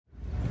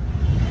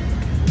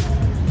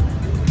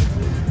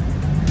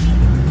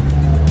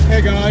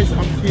Hey guys,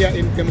 I'm here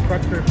in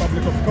Democratic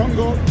Republic of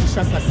Congo,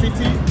 Kinshasa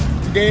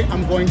City. Today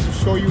I'm going to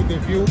show you the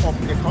view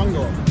of the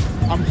Congo.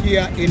 I'm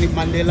here in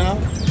Mandela,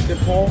 the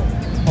port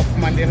of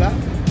Mandela,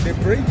 the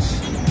bridge.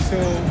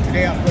 So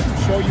today I'm going to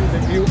show you the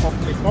view of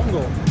the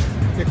Congo.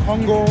 The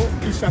Congo,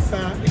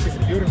 Kinshasa, it is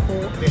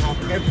beautiful. They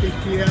have everything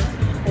here.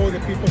 All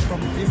the people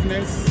from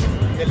business,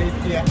 they live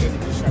here in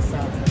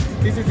Kinshasa.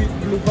 This is the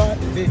boulevard,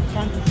 the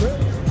country,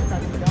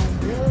 down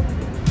here.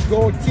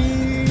 Go to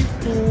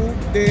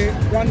the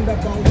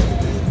roundabout.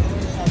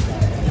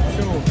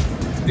 So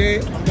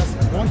today I just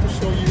want to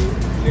show you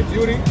the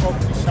beauty of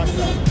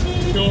Kinshasa.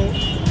 So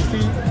you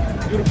see,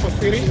 beautiful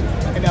city,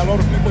 and a lot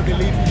of people they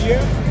live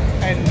here.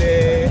 And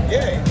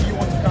yeah, if you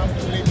want to come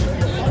to live with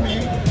your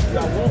family, you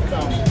are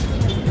welcome.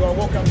 You are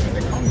welcome to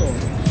the Congo.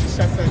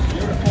 Kinshasa is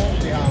beautiful.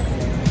 They have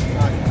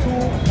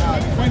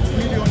 20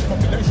 million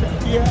population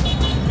here.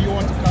 If you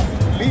want to come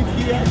to live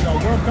here, you are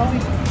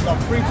welcome. You are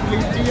free to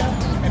live here,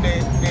 and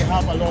they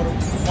have a lot of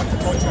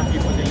multicultural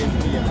people that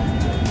live here.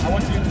 I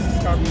want you to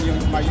subscribe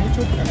to my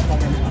YouTube and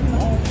comment on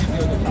more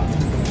videos to come.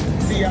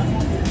 See ya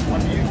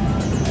on YouTube.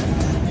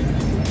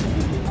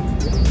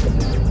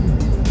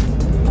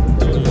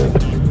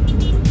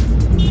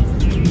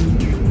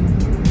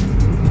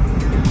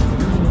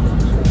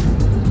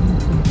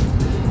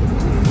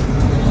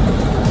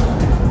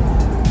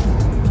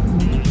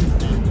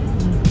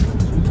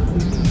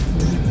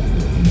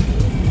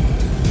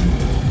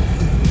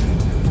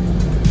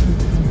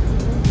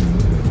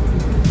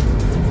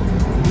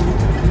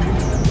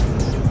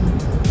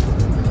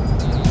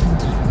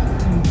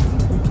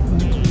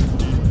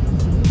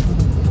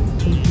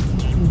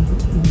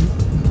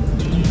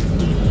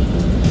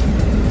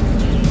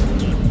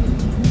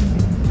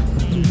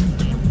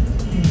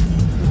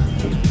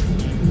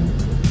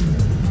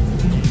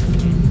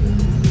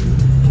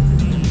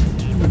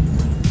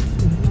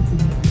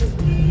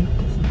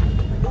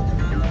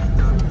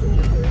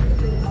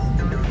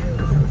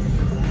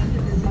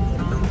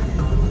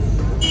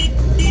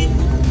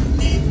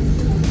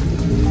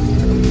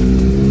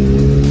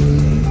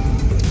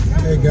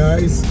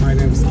 Guys, my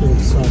name is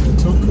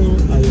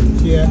Kinshasa. I am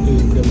here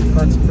in the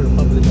Democratic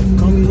Republic of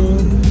Congo.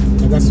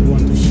 I just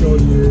want to show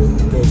you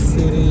the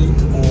city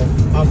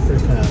of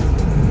Africa,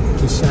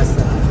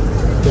 Kinshasa,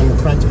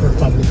 Democratic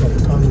Republic of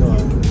Congo,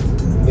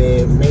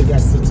 the mega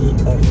city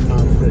of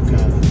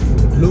Africa.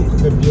 Look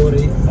the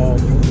beauty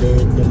of the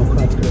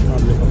Democratic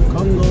Republic of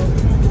Congo,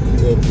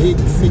 the big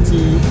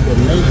city, the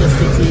mega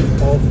city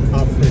of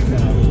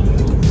Africa.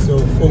 So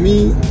for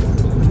me,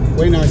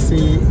 when I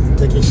see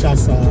the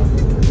Kinshasa,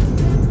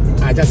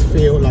 I just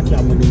feel like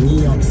I'm in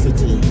New York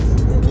City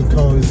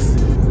because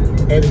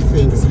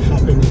everything is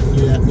happening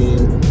here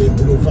in the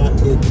Boulevard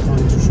des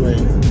 30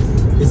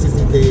 Juin. This is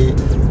the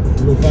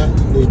Boulevard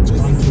des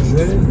 30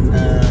 Juin,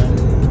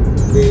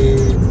 the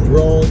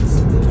road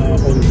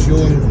on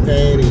June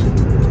 30.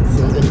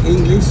 So in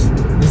English,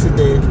 this is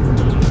the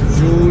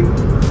June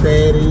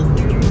 30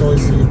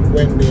 because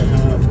when they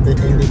have the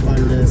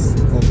independence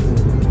of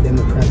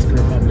Democratic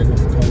Republic of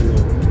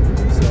Congo.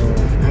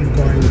 I'm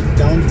going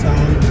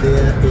downtown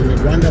there in the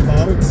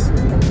roundabout,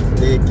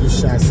 the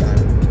Kinshasa.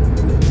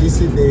 This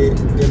is the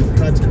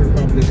Democratic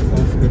Republic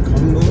of the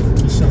Congo,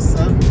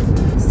 Kinshasa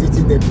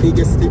city, the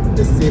biggest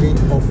city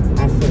of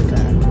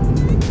Africa.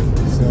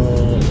 So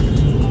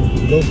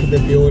look the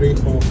beauty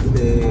of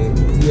the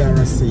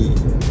DRC.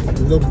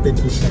 Look the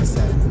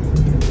Kinshasa.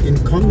 In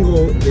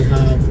Congo, they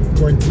have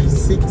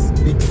 26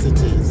 big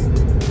cities.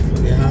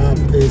 They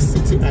have the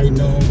city I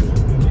know.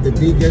 The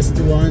biggest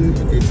one,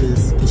 it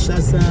is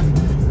Kinshasa,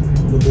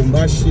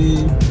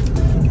 Lubumbashi,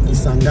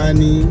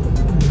 Isangani,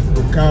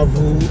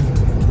 Bukavu,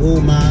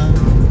 Goma,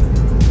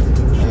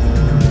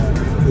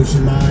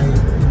 Bushimai,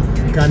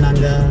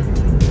 Kananga,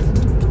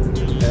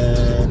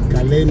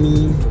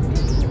 Kaleni,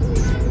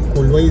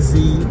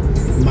 Kolwezi,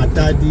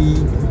 Matadi,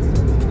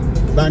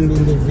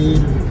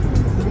 Bandunduville,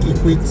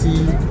 Kikwiti,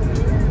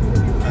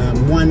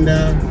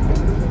 Mwanda,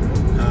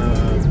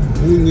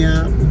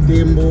 Bunya,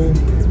 Butembo,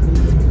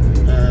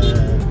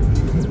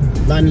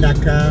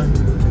 Bandaka,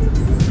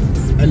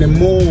 and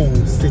more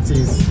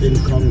cities in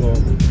Congo.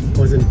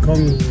 Because in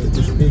Congo,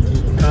 this big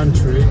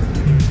country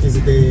is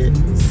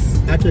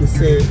I can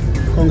say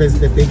Congo is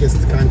the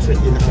biggest country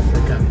in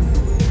Africa.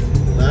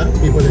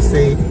 People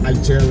say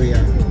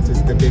Algeria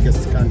is the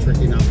biggest country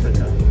in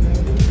Africa.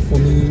 For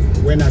me,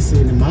 when I see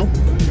in the map,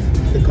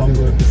 the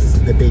Congo is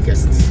the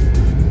biggest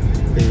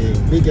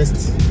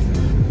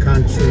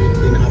country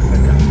in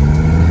Africa.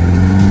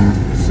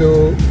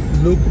 So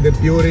look the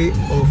beauty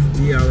of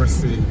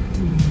DRC.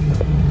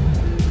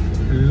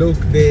 Look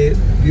the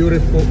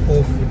beautiful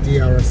of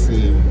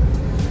DRC.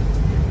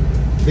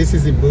 This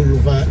is the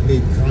Boulevard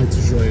des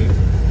 30 Juin.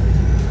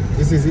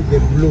 This is the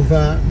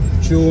Boulevard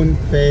June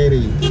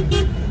 30.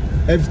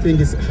 Everything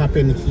is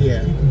happening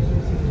here.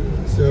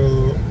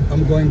 So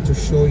I'm going to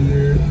show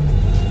you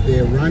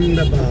the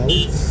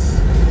roundabouts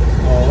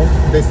of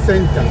the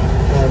center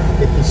of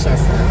the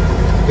Kinshasa,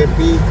 the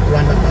big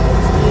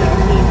roundabout here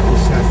in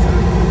Kinshasa.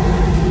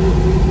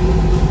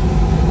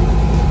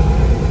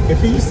 If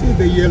if you see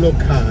the yellow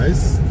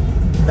cars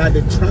that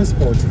they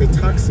transport, the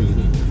taxi,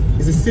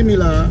 is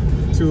similar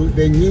to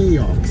the New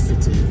York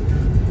City.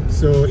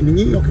 So in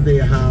New York, they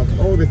have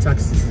all the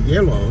taxis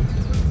yellow.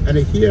 And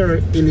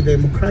here in the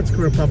Democratic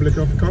Republic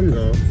of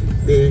Congo,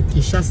 the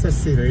Kinshasa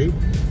city,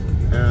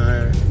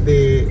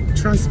 they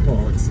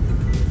transport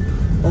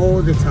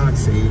all the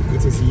taxi,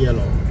 it is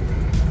yellow.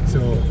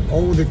 So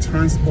all the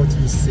transport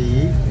you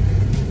see,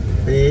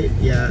 they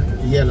are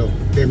yellow.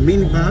 The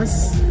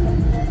minibus,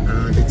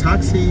 the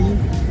taxi,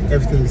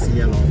 everything is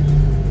yellow.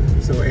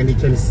 So, and you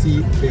can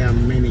see there are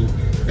many.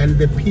 And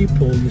the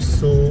people you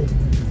saw,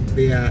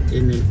 they are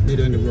in the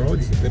middle of the road,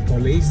 the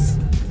police,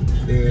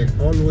 they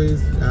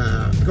always,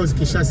 because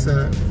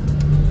Kinshasa,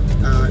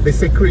 the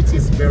security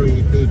is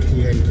very big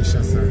here in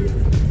Kinshasa.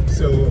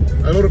 So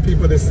a lot of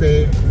people, they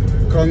say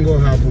Congo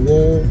have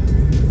war,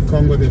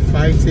 Congo they're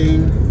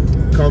fighting,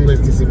 Congo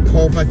is in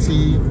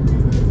poverty.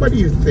 What do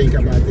you think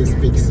about this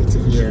big city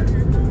here?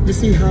 You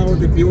see how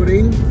the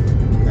building,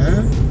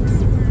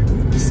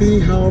 you see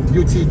how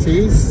beauty it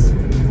is?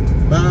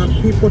 But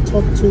people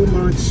talk too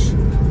much.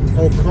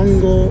 Oh,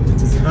 Congo,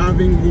 it is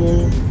having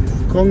war.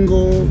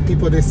 Congo,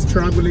 people, they're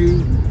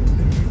struggling.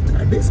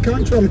 This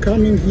country, I'm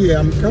coming here,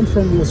 I'm come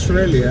from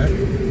Australia,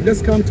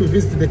 just come to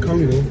visit the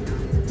Congo.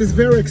 It is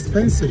very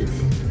expensive.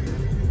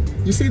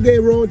 You see the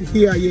road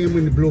here I am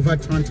in the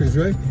Boulevard Trenches,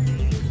 right?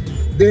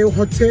 The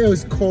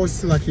hotels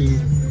cost like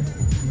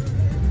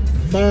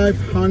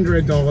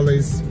 $500,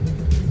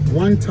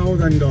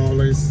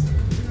 $1,000,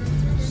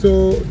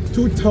 so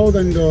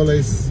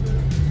 $2,000.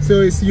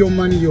 So it's your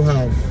money you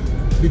have,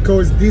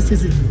 because this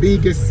is the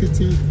biggest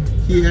city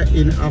here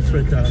in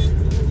Africa.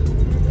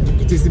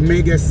 It is the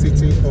mega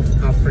city of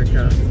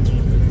Africa.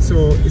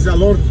 So it's a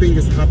lot of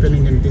things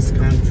happening in this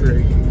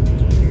country.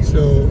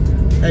 So,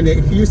 and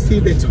if you see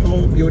the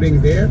tall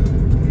building there,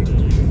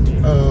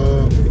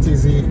 it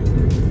is the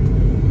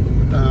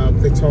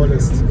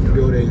tallest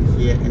building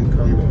here in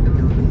Congo.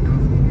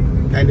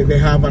 And they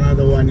have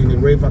another one in the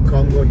River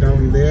Congo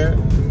down there.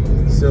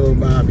 So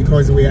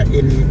because we are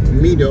in the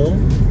middle,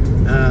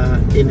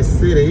 in the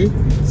city,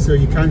 so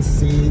you can't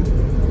see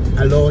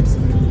a lot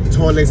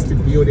tallest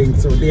building.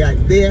 So they are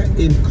there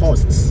in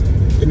costs,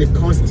 in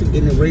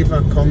the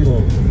River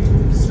Congo.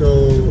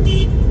 So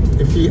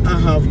if I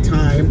have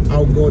time,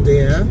 I'll go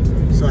there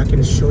so I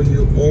can show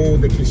you all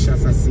the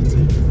Kinshasa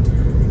city.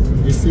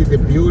 You see the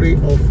beauty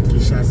of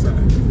Kinshasa.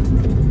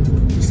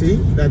 You see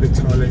that the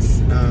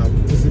tallest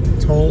is a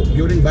tall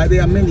building, but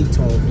there are many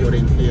tall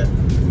buildings here.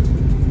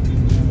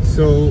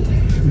 So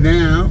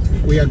now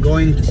we are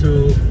going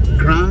to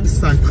Grand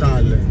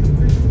Central.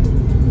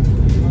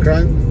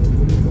 Grand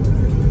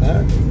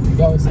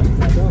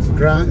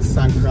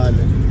Central,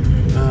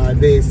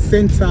 the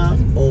center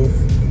of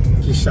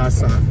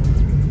Kinshasa.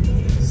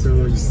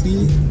 So you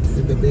see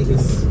the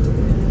biggest,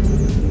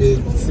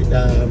 the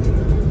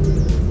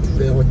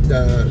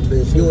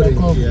building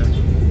here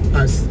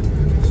as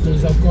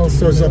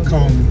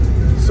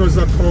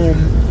Sozocom,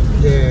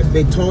 yeah,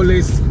 the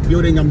tallest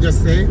building, I'm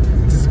just saying,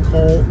 it's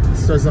called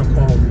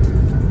Sozocom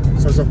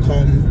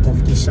of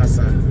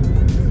Kinshasa.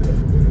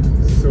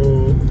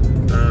 So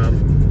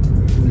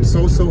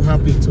I'm so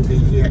happy to be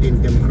here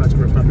in Democratic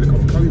Republic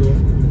of Congo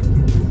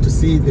to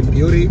see the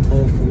beauty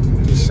of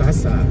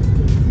Kinshasa.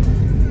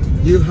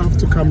 You have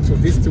to come to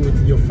visit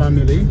with your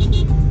family,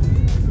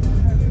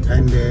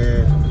 and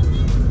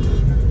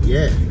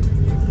yeah,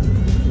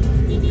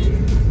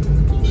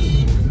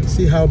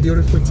 see how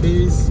beautiful it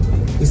is.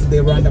 It's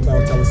the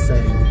roundabout I was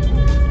saying,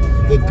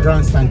 the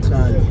Grand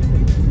Central.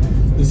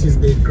 This is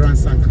the Grand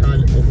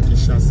Central of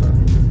Kinshasa.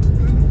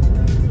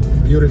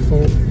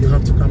 Beautiful. You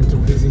have to come to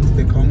visit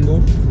the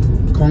Congo.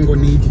 Congo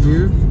need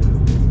you.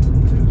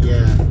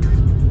 Yeah.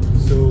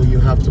 So you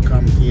have to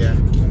come here.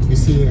 You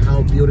see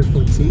how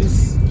beautiful it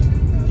is.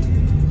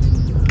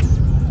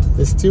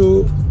 It's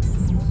still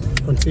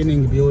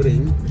continuing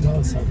building.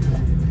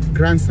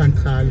 Grand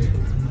Central.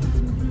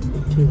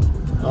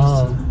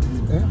 Oh.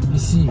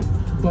 Ici.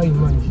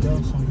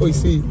 Oh,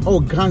 ici. Oh,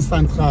 Grand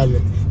Central.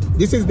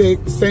 This is the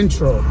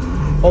central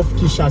of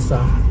Kinshasa.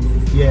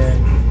 Yeah.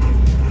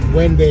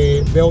 When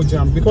the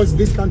Belgium, because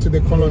this country they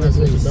colonized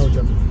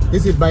Belgium.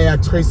 This is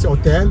Beatrice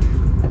Hotel.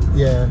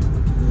 Yeah.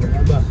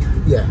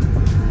 Yeah.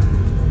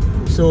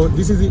 So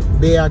this is the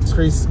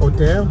Beatrice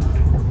Hotel.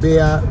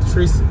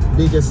 Beatrice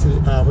biggest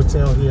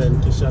hotel here in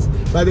Kinshasa.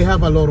 But they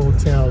have a lot of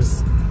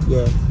hotels.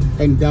 Yeah.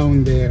 And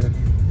down there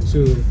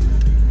too.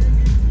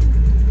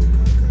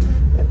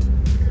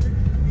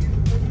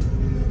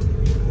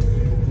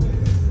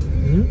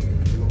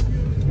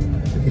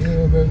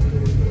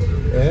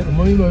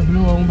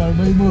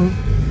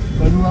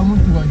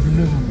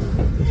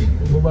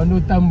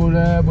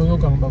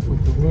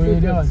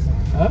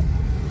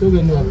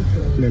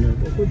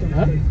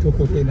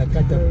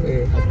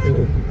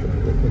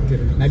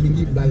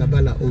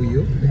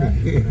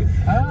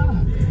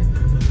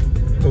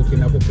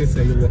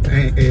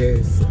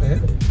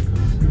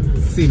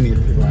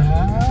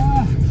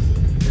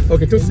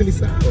 Okay, to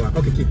silisa.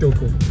 Okay,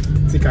 kitoko.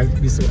 Tika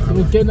biso.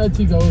 Ukena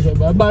tika oza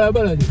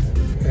balabala.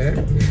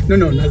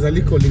 No,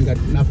 nazali kolinga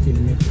na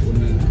filme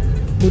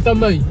kuna.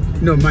 Utamai?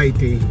 No,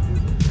 maite.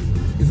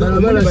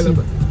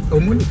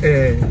 Omuni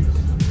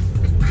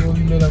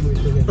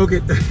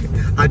okay.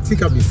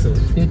 Atika biso.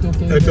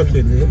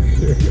 Okay.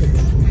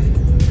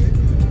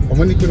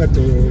 Omuni kuna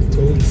to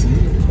uti.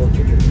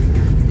 Okay.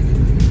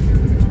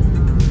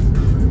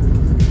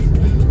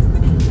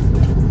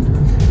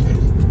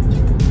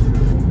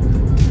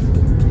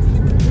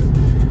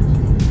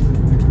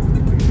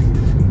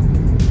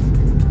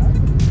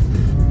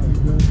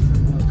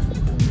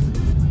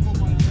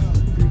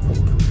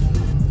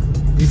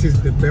 This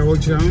is the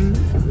Belgium.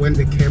 When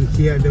they came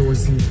here, they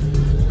was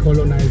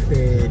colonized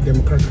the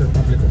Democratic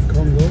Republic of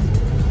Congo.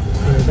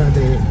 So that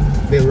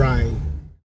they ride.